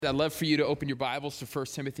I'd love for you to open your Bibles to 1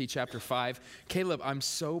 Timothy chapter 5. Caleb, I'm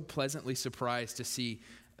so pleasantly surprised to see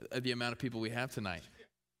the amount of people we have tonight.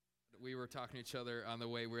 We were talking to each other on the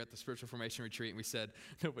way. We were at the Spiritual Formation Retreat, and we said,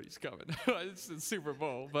 nobody's coming. It's the Super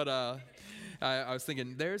Bowl. But I was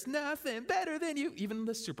thinking, there's nothing better than you, even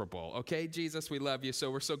the Super Bowl. Okay, Jesus, we love you. So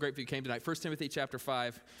we're so grateful you came tonight. 1 Timothy chapter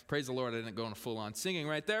 5. Praise the Lord, I didn't go on a full-on singing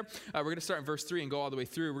right there. We're going to start in verse 3 and go all the way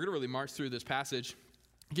through. We're going to really march through this passage.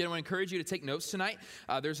 Again, I want to encourage you to take notes tonight.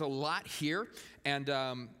 There's a lot here, and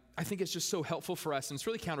I think it's just so helpful for us, and it's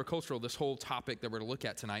really countercultural, this whole topic that we're going to look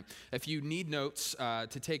at tonight. If you need notes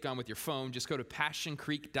to take on with your phone, just go to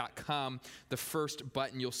passioncreek.com. The first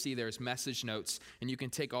button you'll see there is message notes, and you can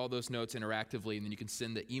take all those notes interactively, and then you can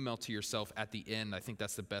send the email to yourself at the end. I think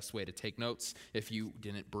that's the best way to take notes if you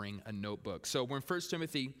didn't bring a notebook. So we're in 1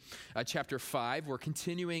 Timothy chapter 5. We're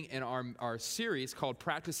continuing in our series called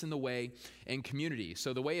Practicing the Way in Community.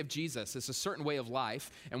 So the way of Jesus is a certain way of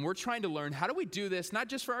life, and we're trying to learn how do we do this, not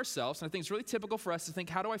just for ourselves, and I think it's really typical for us to think,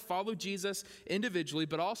 how do I follow Jesus individually,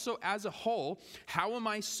 but also as a whole, how am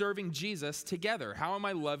I serving Jesus together? How am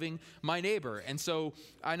I loving my neighbor? And so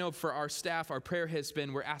I know for our staff, our prayer has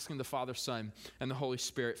been, we're asking the Father, Son, and the Holy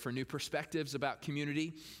Spirit for new perspectives about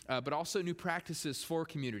community, but also new practices for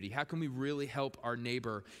community. How can we really help our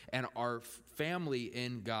neighbor and our family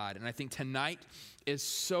in God? And I think tonight is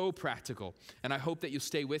so practical, and I hope that you'll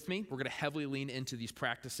stay with me. We're going to heavily lean into these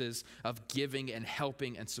practices of giving and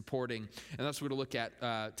helping and supporting, and that's what we're going to look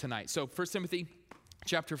at tonight. So 1 Timothy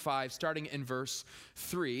chapter 5, starting in verse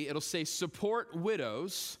 3, it'll say, support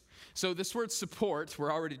widows. So this word support,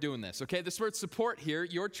 we're already doing this, okay? This word support here,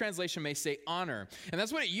 your translation may say honor. And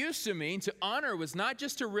that's what it used to mean. To honor was not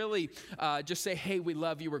just to really just say, hey, we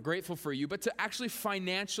love you, we're grateful for you, but to actually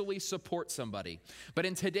financially support somebody. But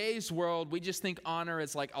in today's world, we just think honor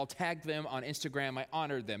is like, I'll tag them on Instagram, I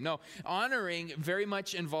honored them. No, honoring very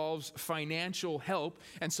much involves financial help.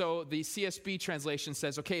 And so the CSB translation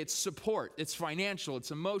says, okay, it's support, it's financial,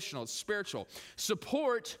 it's emotional, it's spiritual.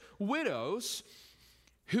 Support widows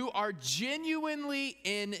who are genuinely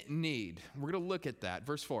in need. We're going to look at that.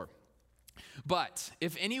 Verse 4. But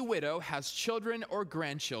if any widow has children or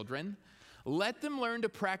grandchildren, let them learn to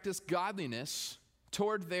practice godliness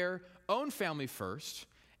toward their own family first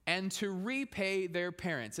and to repay their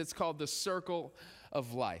parents. It's called the circle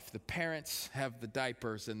of life. The parents have the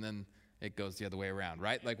diapers, and then it goes the other way around,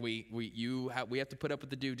 right? Like we have to put up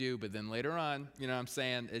with the doo-doo, but then later on, you know what I'm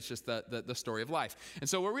saying, it's just the story of life. And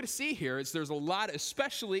so what we're going to see here is there's a lot,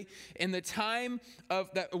 especially in the time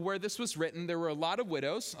of that where this was written, there were a lot of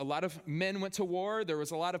widows, a lot of men went to war, there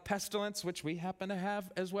was a lot of pestilence, which we happen to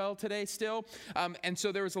have as well today still. And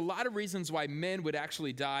so there was a lot of reasons why men would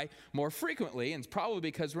actually die more frequently, and it's probably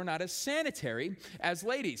because we're not as sanitary as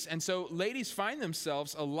ladies. And so ladies find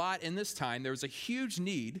themselves a lot in this time. There was a huge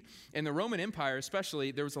need in the Roman Empire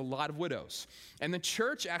especially, there was a lot of widows. And the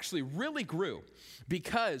church actually really grew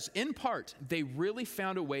because, in part, they really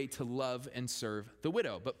found a way to love and serve the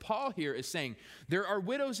widow. But Paul here is saying, there are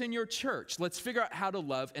widows in your church. Let's figure out how to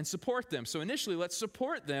love and support them. So initially, let's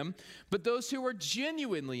support them, but those who are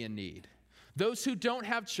genuinely in need. Those who don't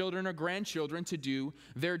have children or grandchildren to do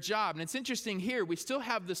their job. And it's interesting here, we still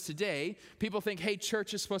have this today. People think, hey,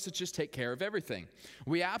 church is supposed to just take care of everything.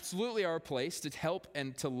 We absolutely are a place to help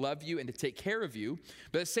and to love you and to take care of you.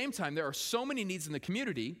 But at the same time, there are so many needs in the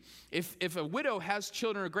community. If a widow has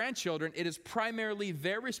children or grandchildren, it is primarily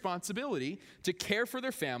their responsibility to care for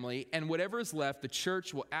their family, and whatever is left, the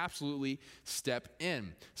church will absolutely step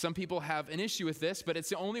in. Some people have an issue with this, but it's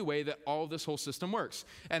the only way that all of this whole system works.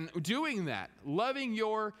 And doing that, loving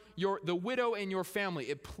the widow and your family,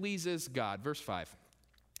 it pleases God. Verse 5.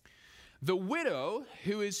 The widow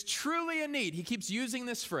who is truly in need, he keeps using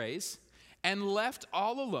this phrase, and left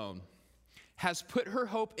all alone, has put her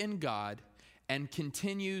hope in God and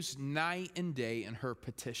continues night and day in her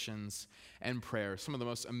petitions and prayers. Some of the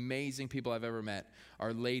most amazing people I've ever met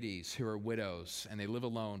are ladies who are widows, and they live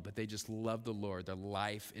alone, but they just love the Lord. Their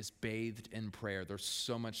life is bathed in prayer. There's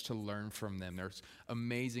so much to learn from them. There's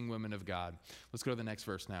amazing women of God. Let's go to the next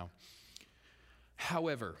verse now.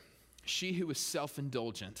 However, she who is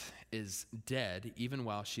self-indulgent is dead even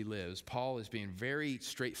while she lives. Paul is being very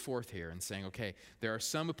straightforward here and saying, okay, there are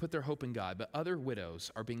some who put their hope in God, but other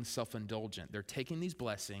widows are being self-indulgent. They're taking these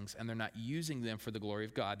blessings and they're not using them for the glory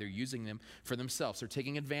of God. They're using them for themselves. They're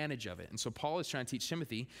taking advantage of it. And so Paul is trying to teach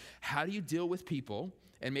Timothy, how do you deal with people?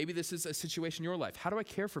 And maybe this is a situation in your life. How do I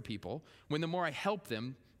care for people when the more I help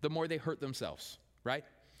them, the more they hurt themselves, right?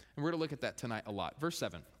 And we're going to look at that tonight a lot. Verse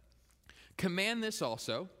 7, command this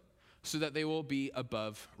also, so that they will be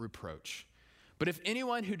above reproach. But if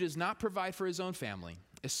anyone who does not provide for his own family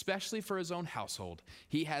especially for his own household.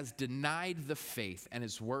 He has denied the faith and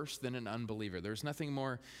is worse than an unbeliever. There's nothing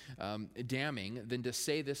more damning than to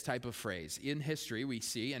say this type of phrase. In history, we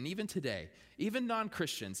see, and even today, even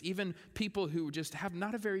non-Christians, even people who just have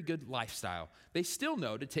not a very good lifestyle, they still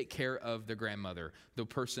know to take care of their grandmother, the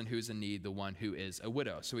person who's in need, the one who is a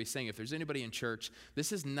widow. So he's saying if there's anybody in church,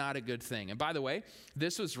 this is not a good thing. And by the way,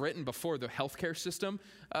 this was written before the healthcare system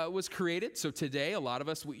was created. So today, a lot of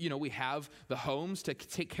us, we have the homes to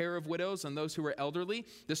take care of widows and those who are elderly.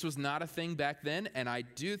 This was not a thing back then, and I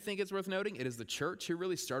do think it's worth noting it is the church who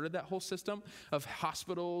really started that whole system of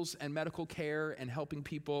hospitals and medical care and helping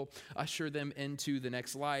people usher them into the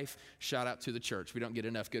next life. Shout out to the church. We don't get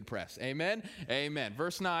enough good press. Amen? Amen.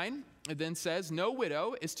 Verse 9, it then says, no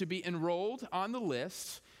widow is to be enrolled on the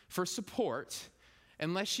list for support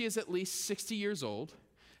unless she is at least 60 years old,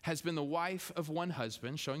 has been the wife of one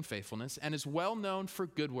husband, showing faithfulness, and is well known for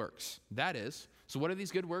good works. That is, so what are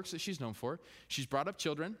these good works that she's known for? She's brought up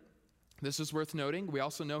children. This is worth noting. We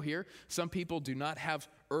also know here, some people do not have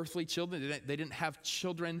earthly children. They didn't have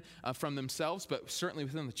children from themselves, but certainly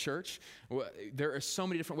within the church, there are so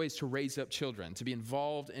many different ways to raise up children, to be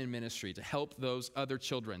involved in ministry, to help those other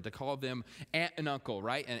children, to call them aunt and uncle,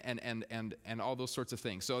 right? And all those sorts of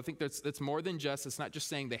things. So I think that's more than just, it's not just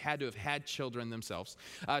saying they had to have had children themselves.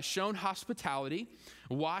 Shown hospitality,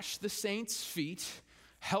 washed the saints' feet,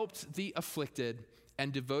 helped the afflicted,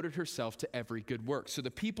 and devoted herself to every good work. So the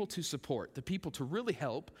people to support, the people to really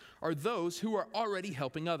help, are those who are already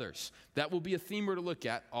helping others. That will be a theme we're to look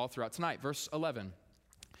at all throughout tonight. Verse 11.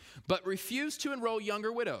 But refuse to enroll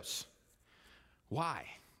younger widows. Why?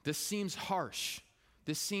 This seems harsh.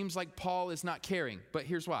 This seems like Paul is not caring. But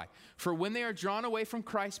here's why. For when they are drawn away from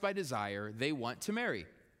Christ by desire, they want to marry.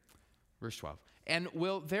 Verse 12. And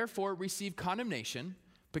will therefore receive condemnation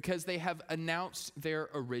because they have announced their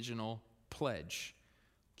original pledge.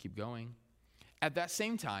 Keep going. At that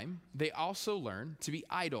same time, they also learn to be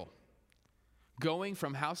idle, going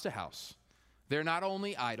from house to house. They're not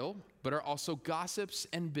only idle, but are also gossips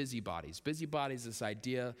and busybodies. Busybodies, this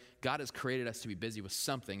idea, God has created us to be busy with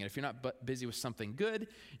something. And if you're not busy with something good,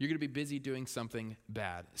 you're going to be busy doing something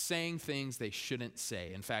bad, saying things they shouldn't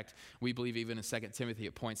say. In fact, we believe even in 2 Timothy,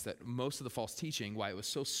 it points that most of the false teaching, why it was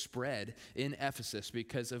so spread in Ephesus,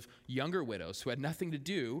 because of younger widows who had nothing to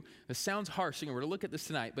do. This sounds harsh, and we're going to look at this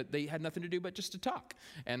tonight, but they had nothing to do but just to talk.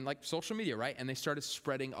 And like social media, right? And they started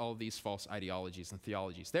spreading all of these false ideologies and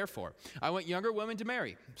theologies. Therefore, I want younger women to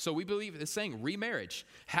marry. So we believe it's saying remarriage,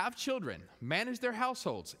 have children, manage their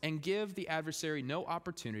households, and give the adversary no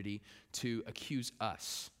opportunity to accuse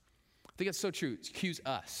us. I think it's so true. Accuse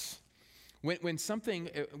us. When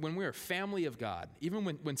we're a family of God, even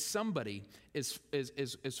when somebody is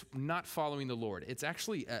not following the Lord, it's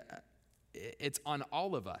actually it's on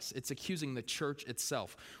all of us. It's accusing the church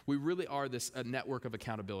itself. We really are this network of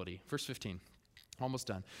accountability. Verse 15, almost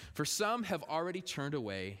done. For some have already turned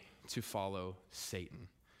away to follow Satan.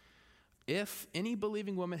 If any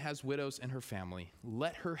believing woman has widows in her family,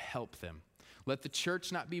 let her help them. Let the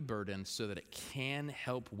church not be burdened so that it can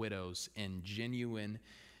help widows in genuine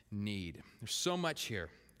need. There's so much here.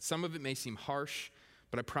 Some of it may seem harsh,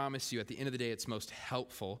 but I promise you at the end of the day, it's most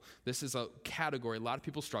helpful. This is a category a lot of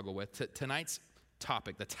people struggle with. Tonight's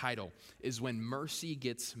topic, the title, is When Mercy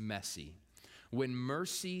Gets Messy. When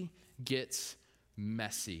mercy gets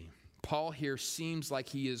messy. Paul here seems like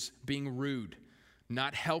he is being rude,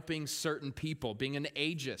 not helping certain people, being an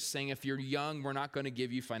ageist, saying if you're young, we're not going to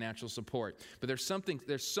give you financial support. But there's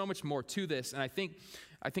so much more to this, and I think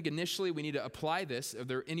initially we need to apply this. If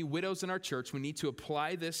there are any widows in our church, we need to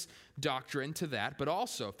apply this doctrine to that. But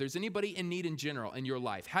also, if there's anybody in need in general in your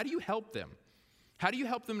life, how do you help them? How do you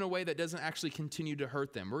help them in a way that doesn't actually continue to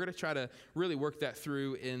hurt them? We're going to try to really work that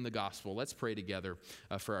through in the gospel. Let's pray together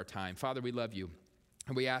for our time. Father, we love you.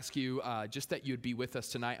 And we ask you just that you'd be with us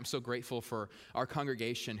tonight. I'm so grateful for our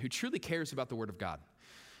congregation who truly cares about the Word of God.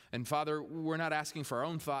 And Father, we're not asking for our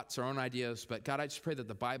own thoughts, our own ideas, but God, I just pray that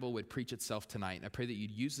the Bible would preach itself tonight. And I pray that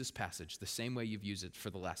you'd use this passage the same way you've used it for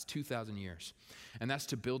the last 2,000 years. And that's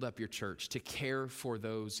to build up your church, to care for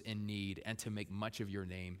those in need, and to make much of your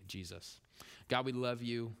name, Jesus. God, we love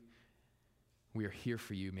you. We are here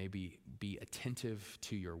for you. Maybe be attentive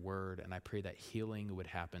to your word, and I pray that healing would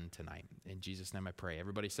happen tonight. In Jesus' name I pray.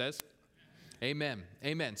 Everybody says? Amen.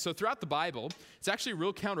 Amen. So throughout the Bible, it's actually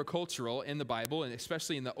real countercultural in the Bible, and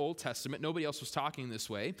especially in the Old Testament. Nobody else was talking this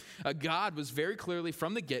way. God was very clearly,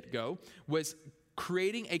 from the get-go, was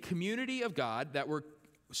creating a community of God that were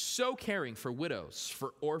so caring for widows,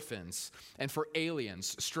 for orphans, and for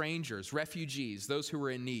aliens, strangers, refugees, those who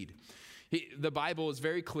were in need. The Bible is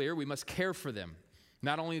very clear. We must care for them.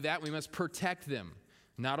 Not only that, we must protect them.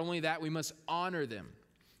 Not only that, we must honor them.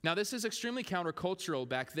 Now, this is extremely countercultural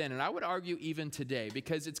back then, and I would argue even today,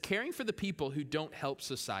 because it's caring for the people who don't help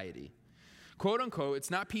society. Quote unquote,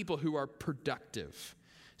 it's not people who are productive.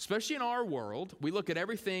 Especially in our world, we look at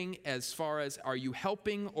everything as far as, are you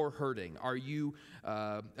helping or hurting? Are you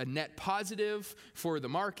a net positive for the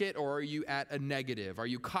market, or are you at a negative? Are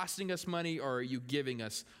you costing us money, or are you giving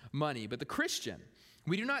us money? But the Christian,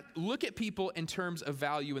 we do not look at people in terms of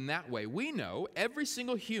value in that way. We know every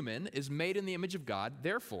single human is made in the image of God.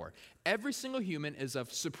 Therefore, every single human is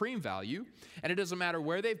of supreme value, and it doesn't matter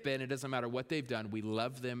where they've been. It doesn't matter what they've done. We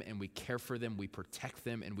love them, and we care for them. We protect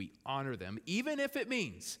them, and we honor them, even if it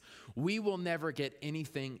means we will never get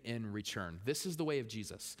anything in return. This is the way of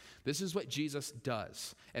Jesus. This is what Jesus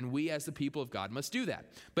does, and we as the people of God must do that.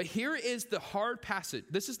 But here is the hard passage.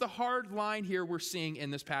 This is the hard line here we're seeing in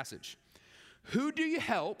this passage. Who do you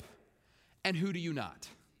help and who do you not?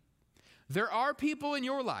 There are people in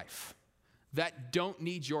your life that don't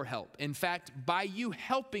need your help. In fact, by you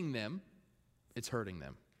helping them, it's hurting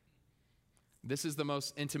them. This is the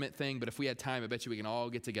most intimate thing, but if we had time, I bet you we can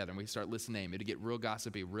all get together and we can start listing names. It'd get real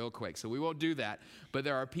gossipy real quick, so we won't do that. But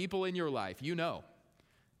there are people in your life, you know,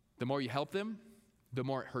 the more you help them, the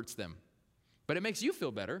more it hurts them. But it makes you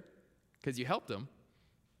feel better because you helped them,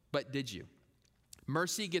 but did you?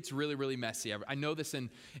 Mercy gets really, really messy. I know this in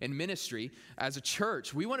ministry. As a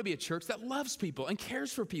church, we want to be a church that loves people and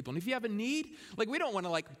cares for people. And if you have a need, like, we don't want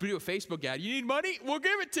to do a Facebook ad. You need money? We'll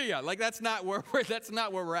give it to you. Like, that's not where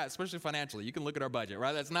we're at, especially financially. You can look at our budget,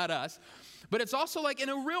 right? That's not us. But it's also like in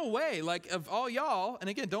a real way, like of all y'all, and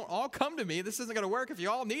again, don't all come to me. This isn't going to work if you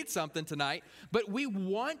all need something tonight. But we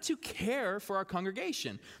want to care for our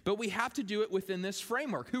congregation. But we have to do it within this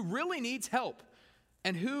framework. Who really needs help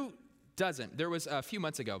and who doesn't? There was a few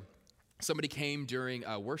months ago, somebody came during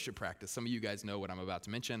a worship practice. Some of you guys know what I'm about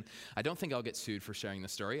to mention. I don't think I'll get sued for sharing the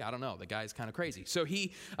story. I don't know. The guy's kind of crazy. So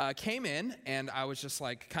he came in, and I was just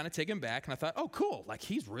like kind of taken back, and I thought, oh, cool. Like,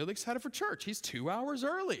 he's really excited for church. He's 2 hours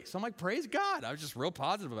early. So I'm like, praise God. I was just real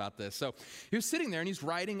positive about this. So he was sitting there, and he's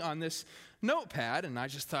writing on this notepad, and I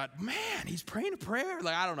just thought, man, he's praying a prayer.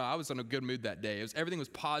 Like, I don't know. I was in a good mood that day. Everything was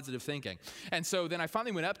positive thinking. And so then I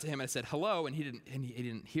finally went up to him and I said, hello, and he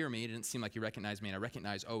didn't hear me. It didn't seem like he recognized me, and I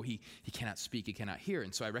recognized, oh, he cannot speak, he cannot hear.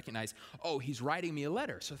 And so I recognized, oh, he's writing me a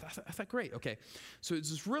letter. So I thought, great, okay. So it's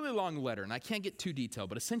this really long letter, and I can't get too detailed,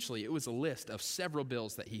 but essentially it was a list of several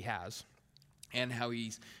bills that he has, and how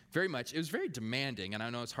he's it was very demanding, and I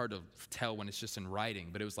know it's hard to tell when it's just in writing,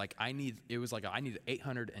 but it was like, I need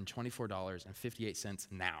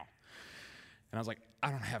 $824.58 now. And I was like,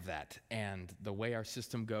 I don't have that. And the way our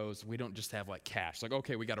system goes, we don't just have like cash. Like,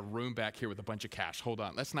 okay, we got a room back here with a bunch of cash. Hold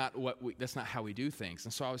on. That's not how we do things.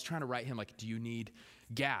 And so I was trying to write him, like, do you need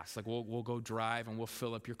gas? Like, we'll go drive and we'll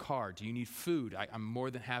fill up your car. Do you need food? I'm more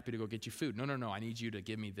than happy to go get you food. No. I need you to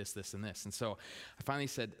give me this, this, and this. And so I finally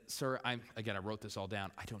said, sir, I wrote this all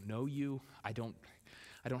down. I don't know you. I don't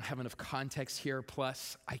have enough context here.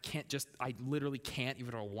 Plus, I literally can't,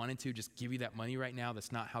 even if I wanted to, just give you that money right now.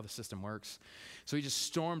 That's not how the system works. So he just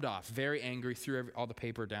stormed off, very angry, threw all the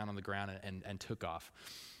paper down on the ground and took off.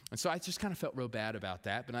 And so I just kind of felt real bad about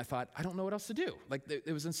that. But I thought, I don't know what else to do. Like,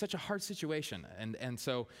 it was in such a hard situation. And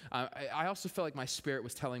so I also felt like my spirit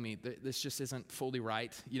was telling me that this just isn't fully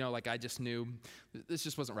right. You know, like, I just knew this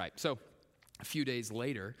just wasn't right. So a few days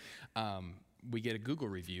later, we get a Google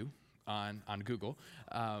review on Google,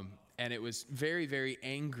 and it was very, very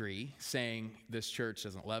angry, saying this church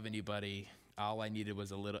doesn't love anybody. All I needed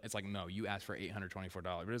was a little. It's like, no, you asked for $824,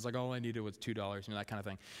 but it's like, all I needed was $2, that kind of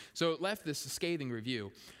thing. So it left this scathing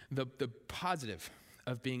review. The positive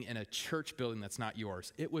of being in a church building that's not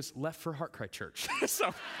yours, it was left for Heart Cry Church.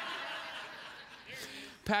 So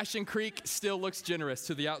Passion Creek still looks generous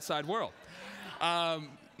to the outside world. And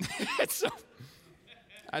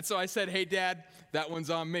so I said, hey, Dad, that one's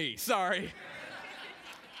on me. Sorry.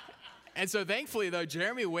 And so thankfully, though,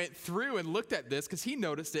 Jeremy went through and looked at this because he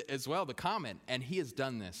noticed it as well, the comment. And he has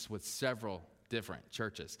done this with several different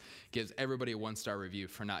churches. Gives everybody a 1-star review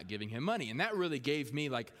for not giving him money. And that really gave me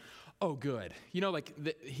like, oh, good. You know, like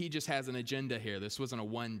he just has an agenda here. This wasn't a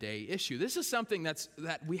one-day issue. This is something that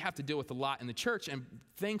we have to deal with a lot in the church, and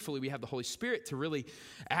thankfully we have the Holy Spirit to really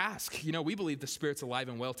ask. You know, we believe the Spirit's alive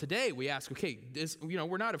and well today. We ask, okay,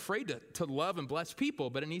 we're not afraid to love and bless people,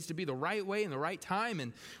 but it needs to be the right way and the right time,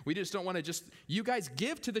 and we just don't want to you guys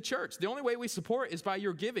give to the church. The only way we support is by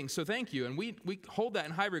your giving, so thank you, and we hold that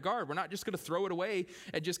in high regard. We're not just going to throw it away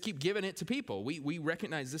and just keep giving it to people. We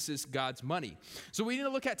recognize this is God's money. So we need to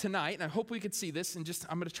look at tonight, and I hope we could see this, and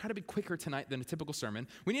I'm going to try to be quicker tonight than a typical sermon.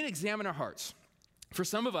 We need to examine our hearts. For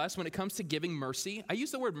some of us, when it comes to giving mercy, I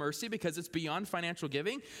use the word mercy because it's beyond financial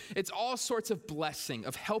giving. It's all sorts of blessing,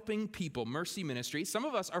 of helping people, mercy ministry. Some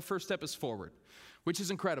of us, our first step is forward, which is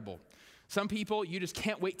incredible. Some people, you just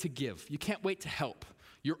can't wait to give. You can't wait to help.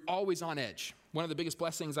 You're always on edge. One of the biggest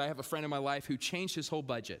blessings, I have a friend in my life who changed his whole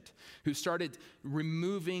budget, who started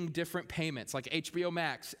removing different payments like HBO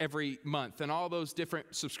Max every month and all those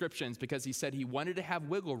different subscriptions because he said he wanted to have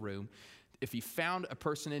wiggle room. If he found a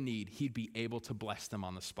person in need, he'd be able to bless them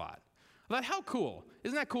on the spot. But how cool.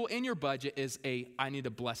 Isn't that cool? In your budget is a I need to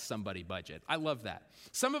bless somebody budget. I love that.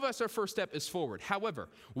 Some of us, our first step is forward. However,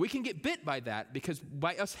 we can get bit by that because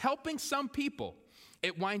by us helping some people,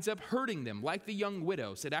 it winds up hurting them. Like the young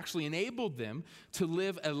widows, it actually enabled them to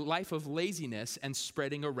live a life of laziness and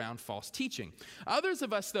spreading around false teaching. Others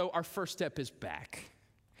of us, though, our first step is back.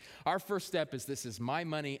 Our first step is this is my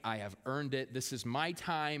money. I have earned it. This is my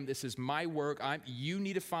time. This is my work. You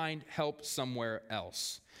need to find help somewhere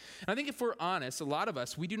else. And I think if we're honest, a lot of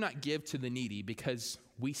us, we do not give to the needy because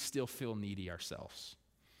we still feel needy ourselves.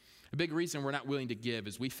 A big reason we're not willing to give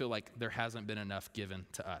is we feel like there hasn't been enough given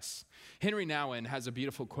to us. Henry Nouwen has a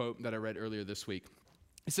beautiful quote that I read earlier this week.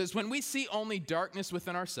 It says, when we see only darkness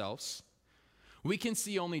within ourselves, we can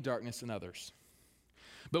see only darkness in others.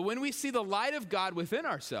 But when we see the light of God within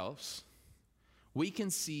ourselves, we can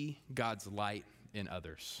see God's light in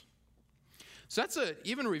others. So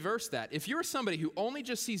even reverse that. If you're somebody who only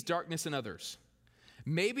just sees darkness in others,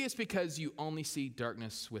 maybe it's because you only see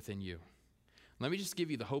darkness within you. Let me just give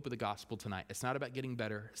you the hope of the gospel tonight. It's not about getting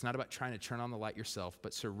better. It's not about trying to turn on the light yourself,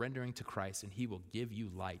 but surrendering to Christ, and he will give you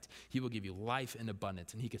light. He will give you life in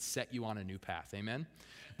abundance, and he could set you on a new path. Amen?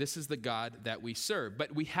 This is the God that we serve.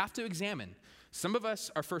 But we have to examine. Some of us,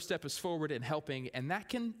 our first step is forward and helping, and that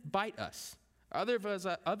can bite us.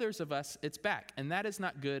 Others of us, it's back, and that is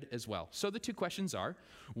not good as well. So the two questions are,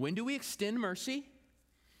 when do we extend mercy,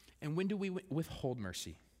 and when do we withhold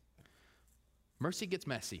mercy? Mercy gets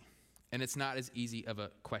messy, and it's not as easy of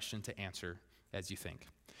a question to answer as you think.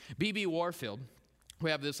 B.B. Warfield, we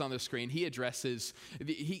have this on the screen. He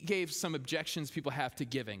gave some objections people have to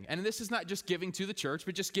giving. And this is not just giving to the church,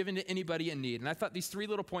 but just giving to anybody in need. And I thought these three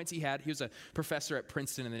little points he had. He was a professor at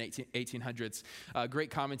Princeton in the 1800s, great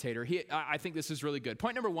commentator. I think this is really good.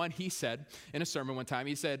 Point number one, he said in a sermon one time,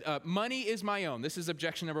 he said, money is my own. This is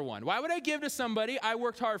objection number one. Why would I give to somebody? I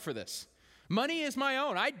worked hard for this. Money is my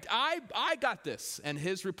own. I got this. And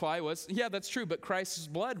his reply was, yeah, that's true, but Christ's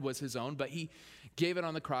blood was his own, but he gave it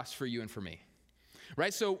on the cross for you and for me.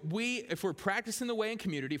 Right? So if we're practicing the way in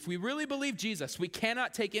community, if we really believe Jesus, we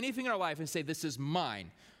cannot take anything in our life and say, this is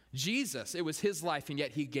mine. Jesus, it was his life, and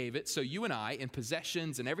yet he gave it. So you and I, in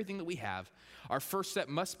possessions and everything that we have, our first step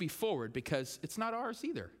must be forward because it's not ours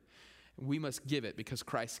either. We must give it because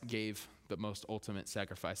Christ gave the most ultimate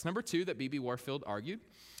sacrifice. Number two that B.B. Warfield argued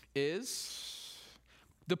is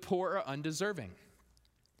the poor are undeserving.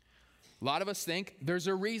 A lot of us think there's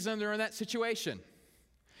a reason they're in that situation.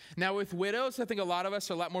 Now, with widows, I think a lot of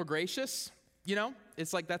us are a lot more gracious. You know,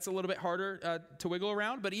 it's like that's a little bit harder to wiggle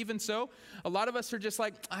around. But even so, a lot of us are just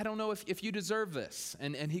like, I don't know if you deserve this.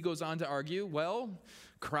 And he goes on to argue, well,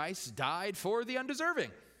 Christ died for the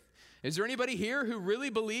undeserving. Is there anybody here who really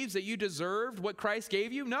believes that you deserved what Christ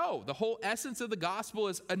gave you? No. The whole essence of the gospel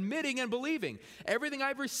is admitting and believing. Everything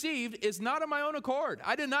I've received is not of my own accord.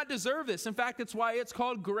 I did not deserve this. In fact, it's why it's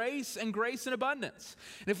called grace and grace in abundance.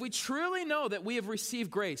 And if we truly know that we have received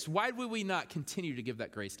grace, why would we not continue to give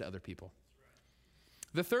that grace to other people?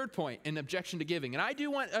 The third point, an objection to giving. And I do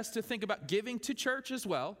want us to think about giving to church as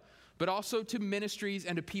well, but also to ministries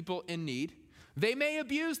and to people in need. They may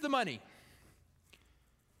abuse the money.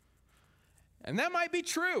 And that might be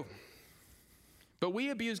true, but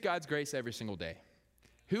we abuse God's grace every single day.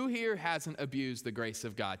 Who here hasn't abused the grace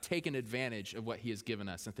of God, taken advantage of what he has given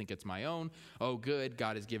us and think it's my own? Oh, good,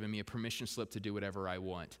 God has given me a permission slip to do whatever I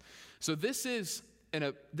want. So this is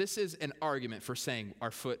an argument for saying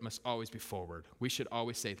our foot must always be forward. We should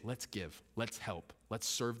always say, let's give, let's help, let's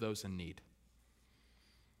serve those in need.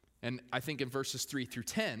 And I think in verses 3 through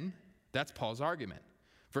 10, that's Paul's argument.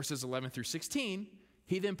 Verses 11 through 16,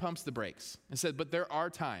 he then pumps the brakes and said, but there are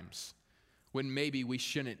times when maybe we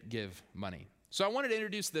shouldn't give money. So I wanted to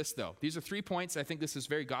introduce this, though. These are 3 points. I think this is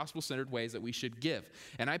very gospel-centered ways that we should give.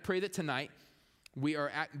 And I pray that tonight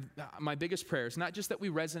my biggest prayer is not just that we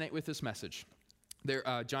resonate with this message.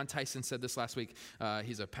 John Tyson said this last week.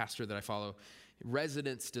 He's a pastor that I follow.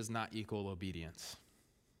 Resonance does not equal obedience.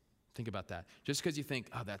 Think about that. Just because you think,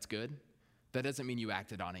 oh, that's good, that doesn't mean you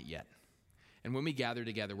acted on it yet. And when we gather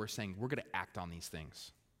together, we're saying we're going to act on these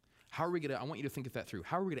things. I want you to think of that through.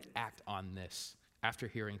 How are we going to act on this after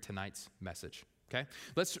hearing tonight's message? Okay?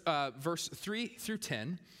 Let's, verse 3 through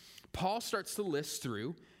 10, Paul starts to list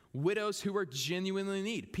through widows who are genuinely in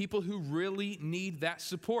need, people who really need that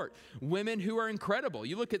support, women who are incredible.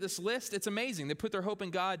 You look at this list, it's amazing. They put their hope in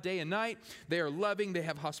God day and night. They are loving. They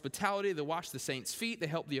have hospitality. They wash the saints' feet. They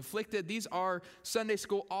help the afflicted. These are Sunday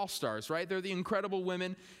school all-stars, right? They're the incredible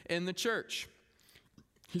women in the church.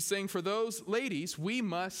 He's saying for those ladies, we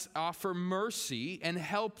must offer mercy and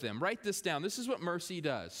help them. Write this down. This is what mercy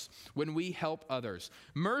does when we help others.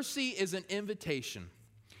 Mercy is an invitation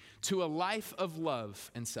to a life of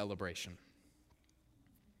love and celebration.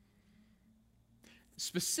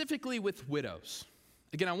 Specifically with widows.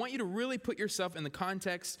 Again, I want you to really put yourself in the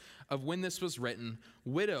context of when this was written.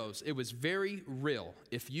 Widows, it was very real.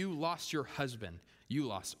 If you lost your husband, you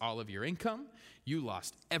lost all of your income. You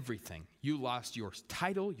lost everything. You lost your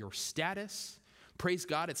title, your status. Praise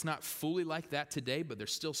God, it's not fully like that today, but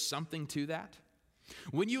there's still something to that.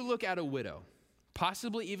 When you look at a widow,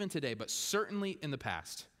 possibly even today, but certainly in the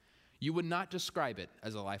past, you would not describe it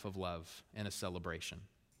as a life of love and a celebration.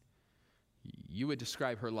 You would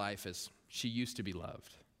describe her life as she used to be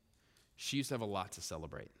loved. She used to have a lot to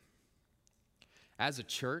celebrate. As a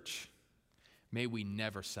church, may we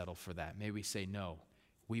never settle for that. May we say, no,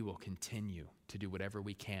 we will continue to do whatever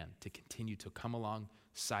we can to continue to come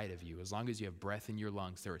alongside of you. As long as you have breath in your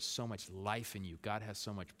lungs, there is so much life in you. God has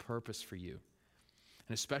so much purpose for you.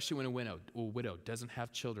 And especially when a widow doesn't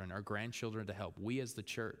have children or grandchildren to help, we as the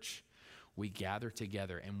church, we gather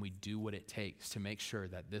together and we do what it takes to make sure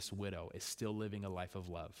that this widow is still living a life of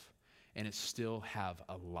love and it still have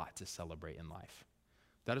a lot to celebrate in life.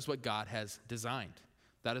 That is what God has designed.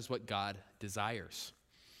 That is what God desires.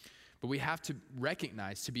 But we have to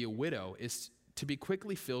recognize to be a widow is to be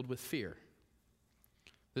quickly filled with fear.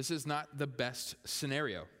 This is not the best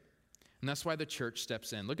scenario. And that's why the church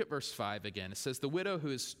steps in. Look at verse 5 again. It says, the widow who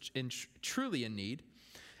is truly in need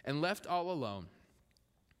and left all alone.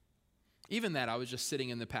 Even that, I was just sitting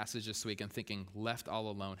in the passage this week and thinking, left all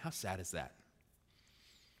alone. How sad is that?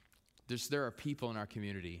 There are people in our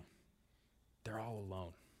community, they're all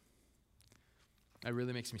alone. That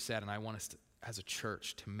really makes me sad, and I want us to, as a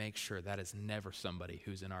church, to make sure that is never somebody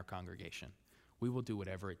who's in our congregation. We will do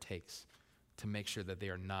whatever it takes to make sure that they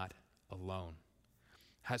are not alone.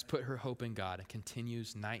 Has put her hope in God and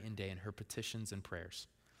continues night and day in her petitions and prayers.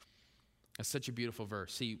 That's such a beautiful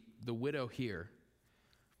verse. See, the widow here,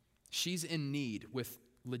 she's in need with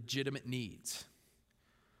legitimate needs.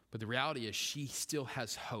 But the reality is she still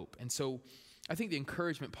has hope. And so I think the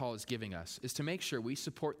encouragement Paul is giving us is to make sure we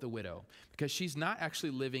support the widow because she's not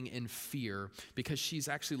actually living in fear because she's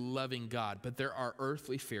actually loving God, but there are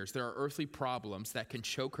earthly fears. There are earthly problems that can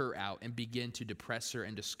choke her out and begin to depress her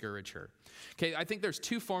and discourage her. Okay, I think there's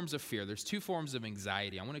two forms of fear. There's two forms of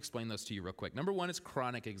anxiety. I want to explain those to you real quick. Number one is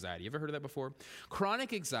chronic anxiety. You ever heard of that before?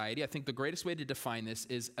 Chronic anxiety, I think the greatest way to define this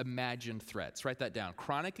is imagined threats. Write that down.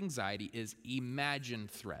 Chronic anxiety is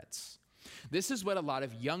imagined threats. This is what a lot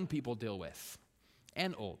of young people deal with,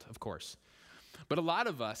 and old, of course. But a lot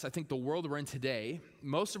of us, I think the world we're in today,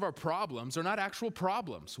 most of our problems are not actual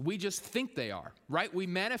problems. We just think they are, right? We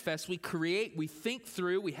manifest, we create, we think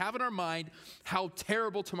through, we have in our mind how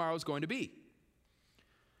terrible tomorrow is going to be.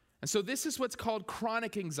 And so this is what's called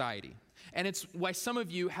chronic anxiety. And it's why some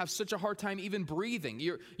of you have such a hard time even breathing.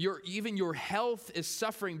 Even your health is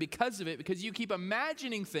suffering because of it, because you keep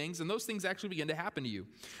imagining things, and those things actually begin to happen to you.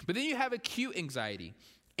 But then you have acute anxiety.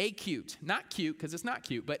 Acute, not cute because it's not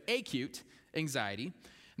cute, but acute anxiety.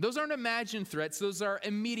 Those aren't imagined threats, those are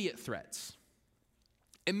immediate threats.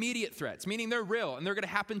 Immediate threats, meaning they're real and they're going to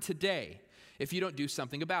happen today if you don't do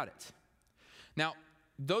something about it. Now,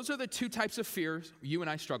 those are the two types of fears you and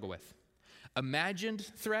I struggle with. Imagined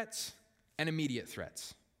threats and immediate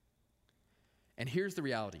threats. And here's the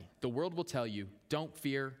reality. The world will tell you, don't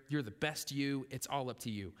fear, you're the best you, it's all up to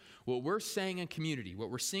you. What we're saying in community, what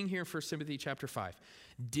we're seeing here in 1 Timothy chapter 5,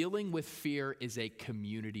 dealing with fear is a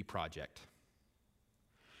community project.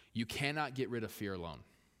 You cannot get rid of fear alone.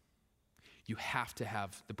 You have to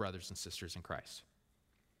have the brothers and sisters in Christ.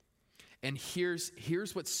 And here's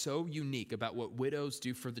what's so unique about what widows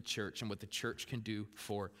do for the church and what the church can do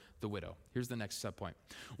for the widow. Here's the next subpoint.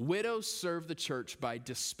 Widows serve the church by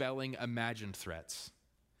dispelling imagined threats.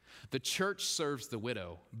 The church serves the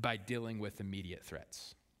widow by dealing with immediate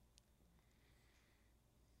threats.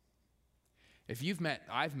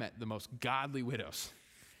 I've met the most godly widows,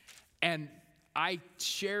 and I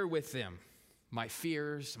share with them my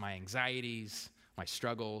fears, my anxieties, my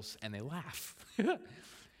struggles, and they laugh.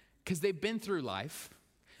 Because they've been through life,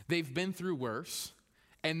 they've been through worse,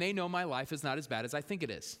 and they know my life is not as bad as I think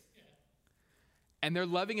it is. And they're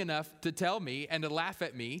loving enough to tell me and to laugh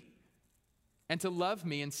at me and to love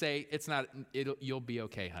me and say, you'll be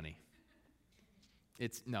okay, honey.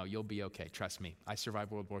 No, you'll be okay. Trust me. I survived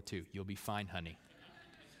World War II. You'll be fine, honey.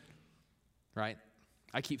 Right?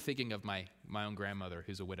 I keep thinking of my own grandmother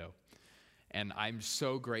who's a widow. And I'm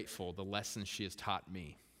so grateful the lessons she has taught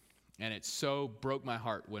me. And it so broke my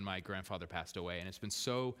heart when my grandfather passed away. And it's been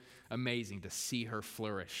so amazing to see her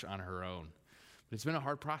flourish on her own. But it's been a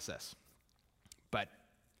hard process. But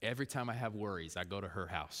every time I have worries, I go to her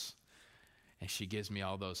house. And she gives me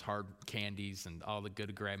all those hard candies and all the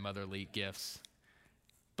good grandmotherly gifts.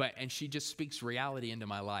 And she just speaks reality into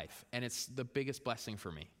my life. And it's the biggest blessing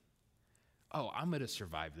for me. Oh, I'm going to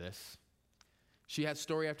survive this. She had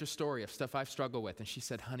story after story of stuff I've struggled with. And she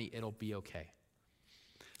said, honey, it'll be okay.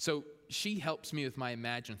 So she helps me with my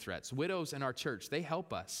imagined threats. Widows in our church, they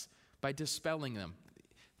help us by dispelling them.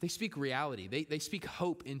 They speak reality. They speak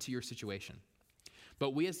hope into your situation.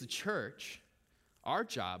 But we as the church, our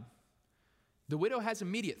job, the widow has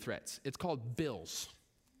immediate threats. It's called bills.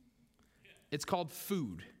 It's called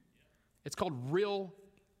food. It's called real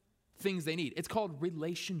things they need. It's called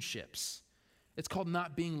relationships. It's called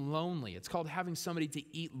not being lonely. It's called having somebody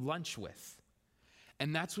to eat lunch with.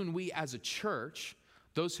 And that's when we as a church,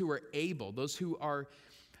 those who are able, those who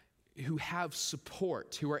have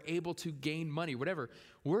support, who are able to gain money, whatever,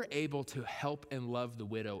 we're able to help and love the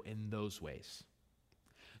widow in those ways.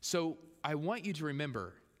 So I want you to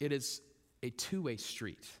remember, it is a two-way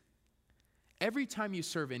street. Every time you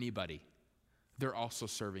serve anybody, they're also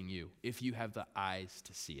serving you if you have the eyes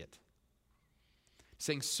to see it.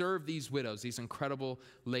 Saying, serve these widows, these incredible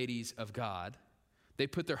ladies of God. They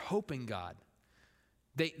put their hope in God.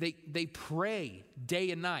 They pray day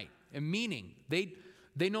and night, and meaning they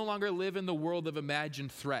no longer live in the world of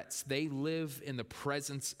imagined threats. They live in the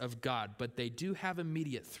presence of God, but they do have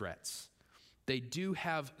immediate threats. They do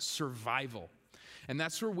have survival. And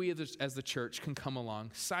that's where we as the church can come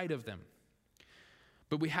alongside of them.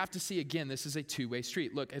 But we have to see, again, this is a two-way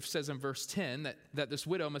street. Look, it says in verse 10 that this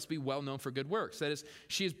widow must be well known for good works. That is,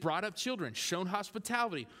 she has brought up children, shown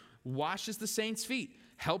hospitality, washes the saints' feet,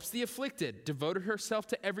 helps the afflicted, devoted herself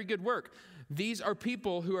to every good work. These are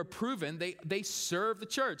people who are proven, they serve the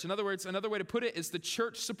church. In other words, another way to put it is the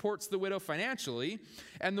church supports the widow financially,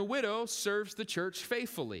 and the widow serves the church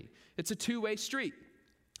faithfully. It's a two-way street.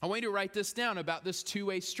 I want you to write this down about this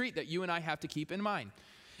two-way street that you and I have to keep in mind.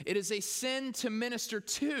 It is a sin to minister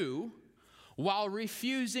to while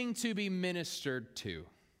refusing to be ministered to.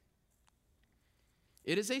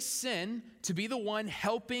 It is a sin to be the one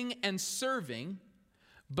helping and serving,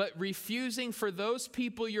 but refusing for those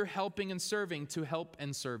people you're helping and serving to help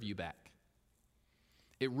and serve you back.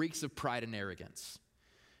 It reeks of pride and arrogance.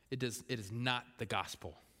 It is not the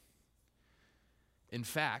gospel. In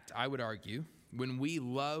fact, I would argue, when we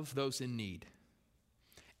love those in need,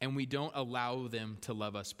 and we don't allow them to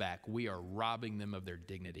love us back, we are robbing them of their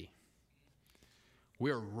dignity. We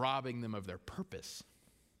are robbing them of their purpose.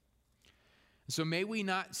 So may we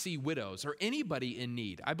not see widows or anybody in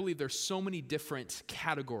need. I believe there's so many different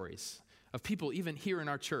categories of people, even here in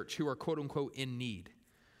our church, who are quote unquote in need.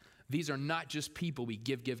 These are not just people we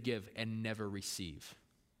give, and never receive.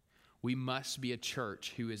 We must be a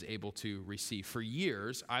church who is able to receive. For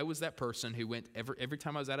years, I was that person who went, every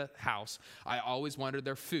time I was at a house, I always wanted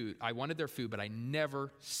their food. I wanted their food, but I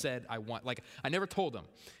never said I never told them.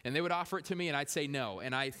 And they would offer it to me, and I'd say no.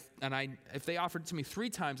 And if they offered it to me 3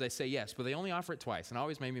 times, I say yes, but they only offer it twice, and it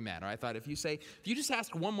always made me mad. Or I thought, if you just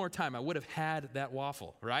ask one more time, I would have had that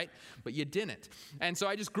waffle, right? But you didn't. And so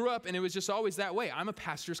I just grew up, and it was just always that way. I'm a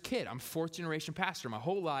pastor's kid. I'm a 4th generation pastor. My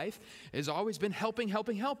whole life has always been helping.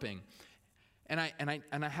 And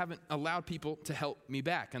I haven't allowed people to help me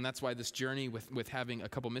back. And that's why this journey with having a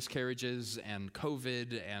couple miscarriages and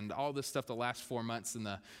COVID and all this stuff the last 4 months and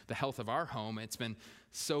the health of our home, it's been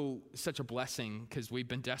such a blessing because we've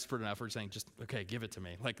been desperate enough. We're saying, just, okay, give it to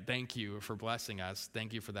me. Like, thank you for blessing us.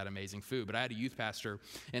 Thank you for that amazing food. But I had a youth pastor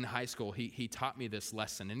in high school. He taught me this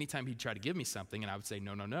lesson. Anytime he'd try to give me something and I would say,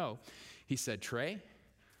 no, he said, Trey,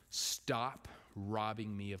 stop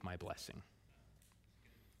robbing me of my blessing.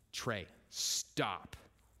 Trey, stop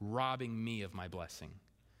robbing me of my blessing.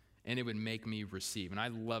 And it would make me receive. And I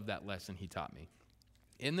love that lesson he taught me.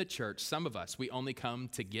 In the church, some of us, we only come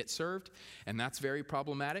to get served, and that's very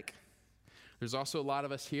problematic. There's also a lot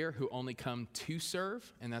of us here who only come to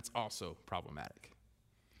serve, and that's also problematic.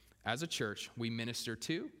 As a church, we minister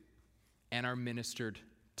to and are ministered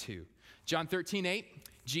to. John 13:8,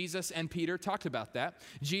 Jesus and Peter talked about that.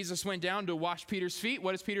 Jesus went down to wash Peter's feet.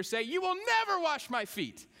 What does Peter say? You will never wash my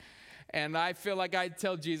feet. And I feel like I'd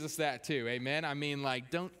tell Jesus that too, amen? I mean,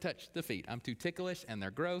 like, don't touch the feet. I'm too ticklish, and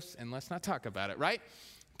they're gross, and let's not talk about it, right?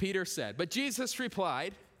 Peter said. But Jesus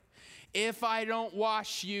replied, if I don't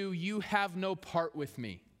wash you, you have no part with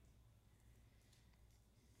me.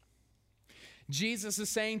 Jesus is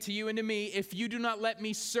saying to you and to me, if you do not let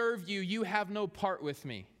me serve you, you have no part with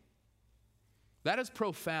me. That is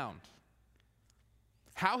profound.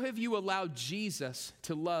 How have you allowed Jesus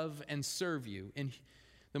to love and serve you in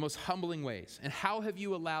the most humbling ways? And how have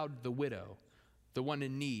you allowed the widow, the one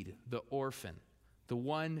in need, the orphan, the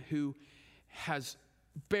one who has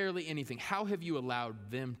barely anything, how have you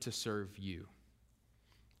allowed them to serve you?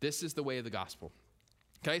 This is the way of the gospel.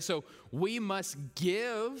 Okay, so we must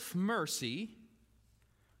give mercy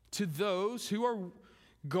to those who are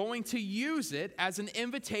going to use it as an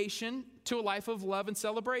invitation to a life of love and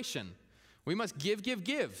celebration. We must give.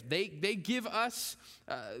 They give us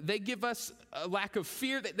a lack of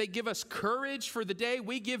fear. They give us courage for the day.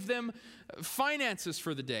 We give them finances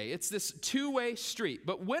for the day. It's this two-way street.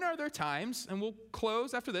 But when are there times, and we'll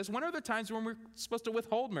close after this, when are there times when we're supposed to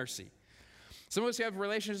withhold mercy? Some of us who have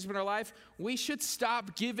relationships in our life, we should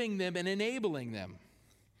stop giving them and enabling them.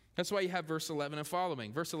 That's why you have verse 11 and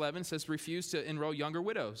following. Verse 11 says, refuse to enroll younger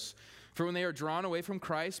widows. For when they are drawn away from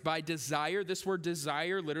Christ by desire, this word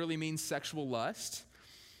desire literally means sexual lust,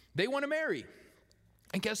 they want to marry.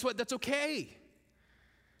 And guess what? That's okay.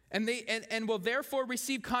 And they will therefore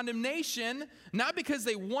receive condemnation, not because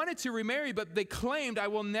they wanted to remarry, but they claimed, I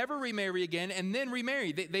will never remarry again, and then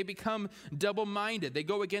remarry. They become double-minded. They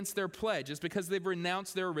go against their pledge. It's because they've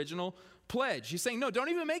renounced their original pledge. He's saying, no, don't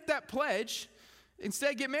even make that pledge.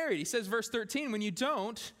 Instead, get married. He says, verse 13, when you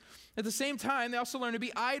don't, at the same time, they also learn to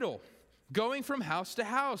be idle, going from house to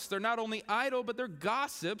house. They're not only idle, but they're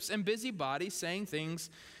gossips and busybodies, saying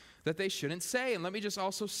things that they shouldn't say. And let me just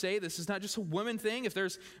also say, this is not just a woman thing. If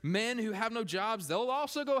there's men who have no jobs, they'll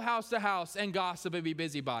also go house to house and gossip and be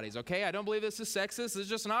busybodies, okay? I don't believe this is sexist. This is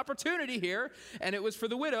just an opportunity here, and it was for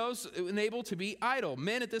the widows enabled to be idle.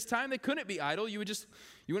 Men at this time, they couldn't be idle. You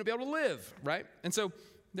wouldn't be able to live, right? And so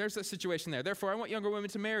there's that situation there. Therefore, I want younger women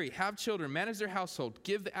to marry, have children, manage their household,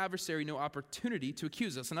 give the adversary no opportunity to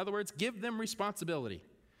accuse us. In other words, give them responsibility,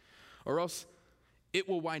 or else it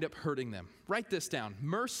will wind up hurting them. Write this down.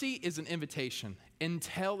 Mercy is an invitation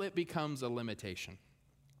until it becomes a limitation.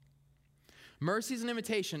 Mercy is an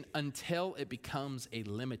invitation until it becomes a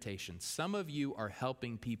limitation. Some of you are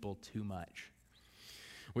helping people too much.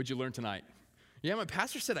 What'd you learn tonight? Yeah, my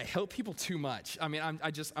pastor said I help people too much. I mean,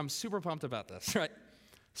 I'm super pumped about this, right?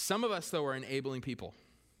 Some of us, though, are enabling people.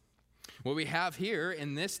 What we have here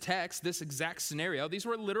in this text, this exact scenario, these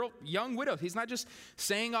were literal young widows. He's not just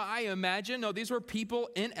saying, I imagine. No, these were people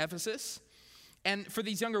in Ephesus. And for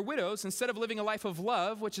these younger widows, instead of living a life of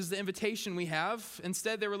love, which is the invitation we have,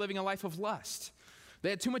 instead they were living a life of lust. They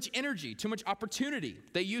had too much energy, too much opportunity.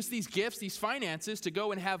 They used these gifts, these finances, to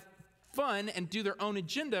go and have fun and do their own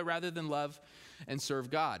agenda rather than love and serve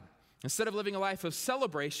God. Instead of living a life of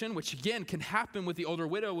celebration, which again can happen with the older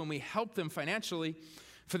widow when we help them financially,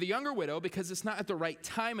 for the younger widow, because it's not at the right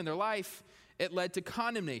time in their life, it led to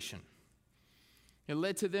condemnation. It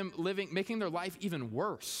led to them making their life even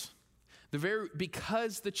worse.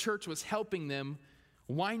 Because the church was helping them,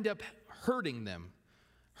 wind up hurting them,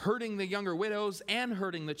 hurting the younger widows and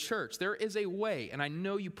hurting the church. There is a way, and I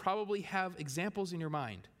know you probably have examples in your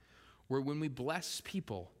mind, where when we bless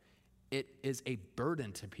people, it is a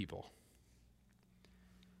burden to people.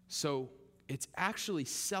 So it's actually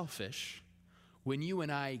selfish when you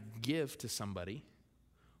and I give to somebody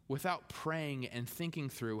without praying and thinking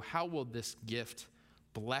through how will this gift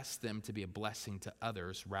bless them to be a blessing to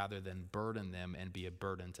others rather than burden them and be a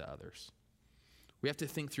burden to others. We have to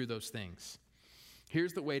think through those things.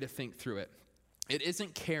 Here's the way to think through it. It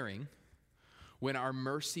isn't caring when our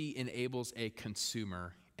mercy enables a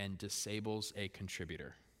consumer and disables a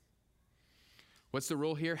contributor. What's the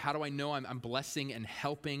rule here? How do I know I'm blessing and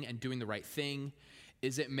helping and doing the right thing?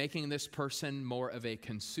 Is it making this person more of a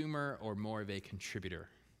consumer or more of a contributor?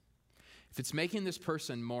 If it's making this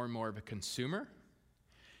person more and more of a consumer,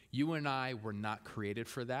 you and I were not created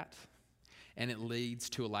for that. And it leads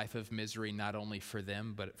to a life of misery not only for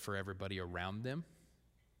them, but for everybody around them.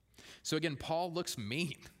 So again, Paul looks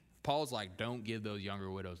mean. Paul's like, don't give those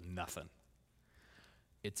younger widows nothing.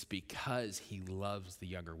 It's because he loves the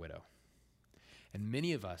younger widow. And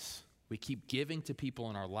many of us, we keep giving to people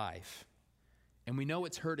in our life, and we know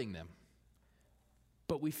it's hurting them,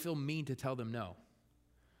 but we feel mean to tell them no.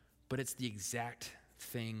 But it's the exact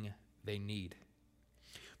thing they need.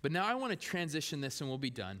 But now I want to transition this, and we'll be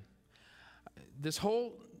done. This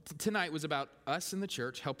whole tonight was about us in the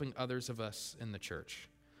church, helping others of us in the church.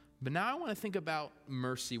 But now I want to think about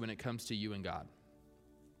mercy when it comes to you and God.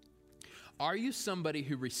 Are you somebody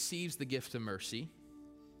who receives the gift of mercy,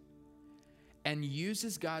 and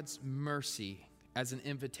uses God's mercy as an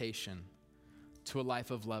invitation to a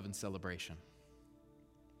life of love and celebration?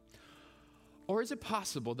 Or is it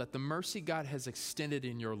possible that the mercy God has extended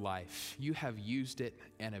in your life, you have used it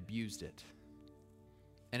and abused it,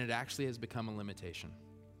 and it actually has become a limitation?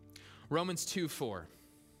 Romans 2:4.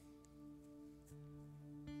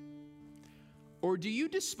 Or do you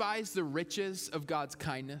despise the riches of God's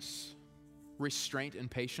kindness, restraint, and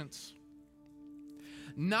patience,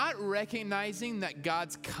 not recognizing that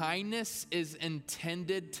God's kindness is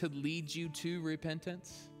intended to lead you to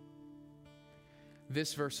repentance?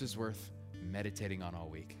 This verse is worth meditating on all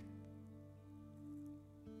week.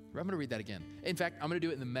 I'm going to read that again. In fact, I'm going to do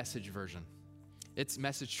it in the Message version. It's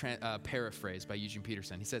Message paraphrase by Eugene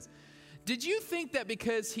Peterson. He says, did you think that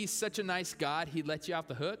because he's such a nice God, he'd let you off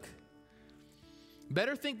the hook?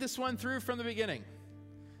 Better think this one through from the beginning.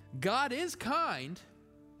 God is kind,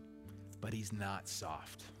 but he's not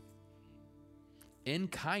soft. In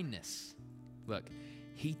kindness, look,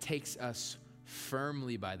 he takes us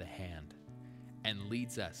firmly by the hand and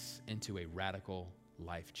leads us into a radical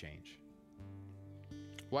life change.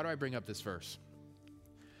 Why do I bring up this verse?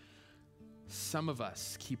 Some of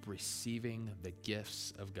us keep receiving the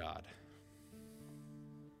gifts of God,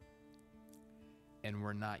 and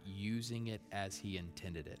we're not using it as he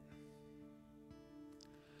intended it.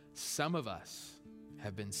 Some of us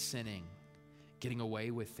have been sinning, getting away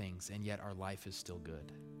with things, and yet our life is still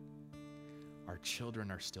good. Our children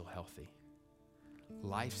are still healthy.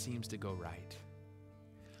 Life seems to go right.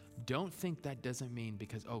 Don't think that doesn't mean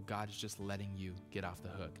because, God is just letting you get off the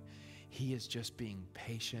hook. He is just being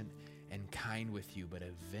patient and kind with you, but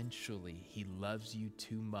eventually he loves you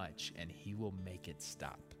too much and he will make it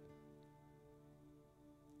stop.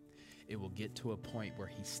 It will get to a point where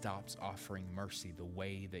he stops offering mercy the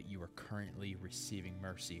way that you are currently receiving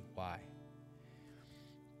mercy. Why?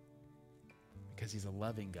 Because he's a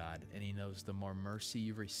loving God, and he knows the more mercy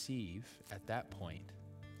you receive at that point,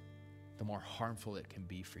 the more harmful it can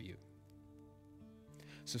be for you.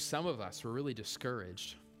 So some of us were really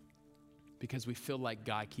discouraged because we feel like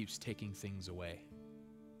God keeps taking things away.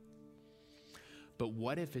 But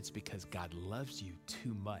what if it's because God loves you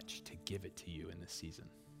too much to give it to you in this season?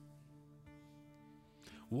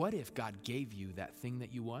 What if God gave you that thing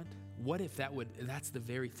that you want? What if that's the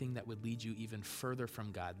very thing that would lead you even further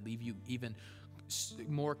from God, leave you even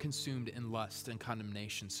more consumed in lust and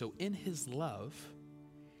condemnation? So in his love,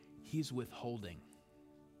 he's withholding.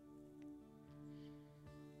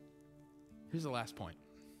 Here's the last point.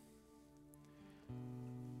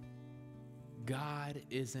 God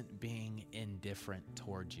isn't being indifferent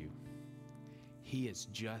towards you. He is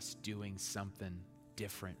just doing something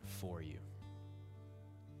different for you.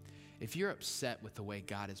 If you're upset with the way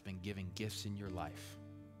God has been giving gifts in your life,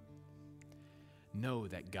 know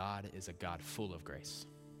that God is a God full of grace.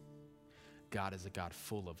 God is a God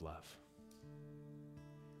full of love.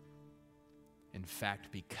 In fact,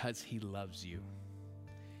 because he loves you,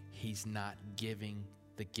 he's not giving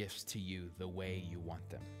the gifts to you the way you want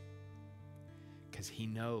them. Because he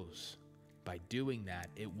knows by doing that,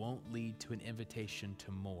 it won't lead to an invitation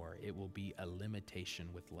to more. It will be a limitation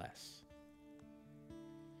with less.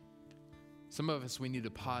 Some of us, we need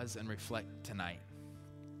to pause and reflect tonight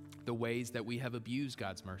the ways that we have abused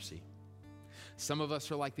God's mercy. Some of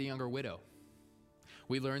us are like the younger widow.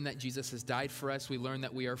 We learn that Jesus has died for us. We learn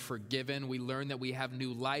that we are forgiven. We learn that we have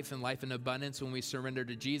new life and life in abundance when we surrender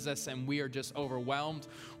to Jesus, and we are just overwhelmed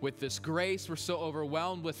with this grace. We're so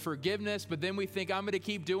overwhelmed with forgiveness, but then we think, I'm going to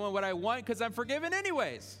keep doing what I want because I'm forgiven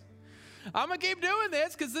anyways. I'm going to keep doing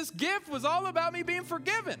this because this gift was all about me being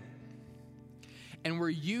forgiven. And we're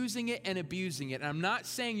using it and abusing it. And I'm not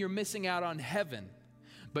saying you're missing out on heaven,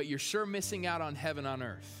 but you're sure missing out on heaven on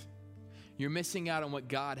earth. You're missing out on what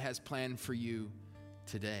God has planned for you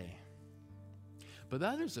today. But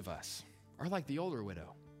others of us are like the older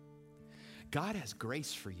widow. God has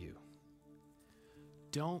grace for you.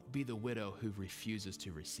 Don't be the widow who refuses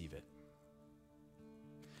to receive it.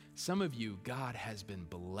 Some of you, God has been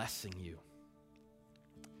blessing you,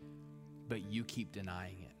 but you keep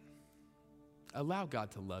denying it. Allow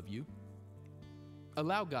God to love you.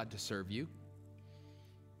 Allow God to serve you.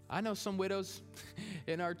 I know some widows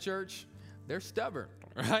in our church, they're stubborn,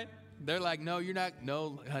 right? They're like, no,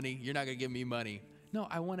 honey, you're not going to give me money. No,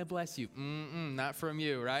 I want to bless you. Not from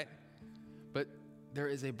you, right? But there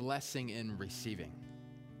is a blessing in receiving.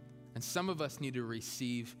 And some of us need to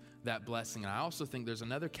receive that blessing. And I also think there's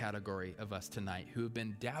another category of us tonight who have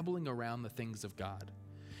been dabbling around the things of God,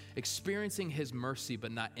 experiencing his mercy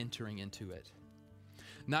but not entering into it.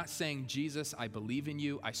 Not saying, Jesus, I believe in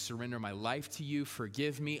you. I surrender my life to you.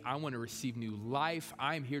 Forgive me. I want to receive new life.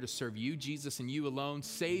 I'm here to serve you, Jesus, and you alone.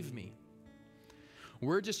 Save me.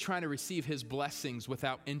 We're just trying to receive his blessings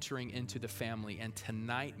without entering into the family. And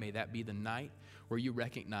tonight, may that be the night where you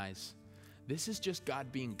recognize this is just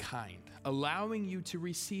God being kind, allowing you to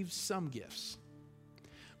receive some gifts.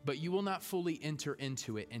 But you will not fully enter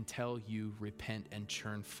into it until you repent and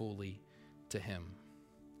turn fully to him.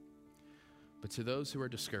 But to those who are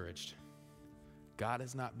discouraged, God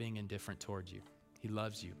is not being indifferent towards you. He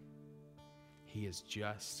loves you. He is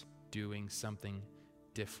just doing something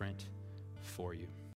different for you.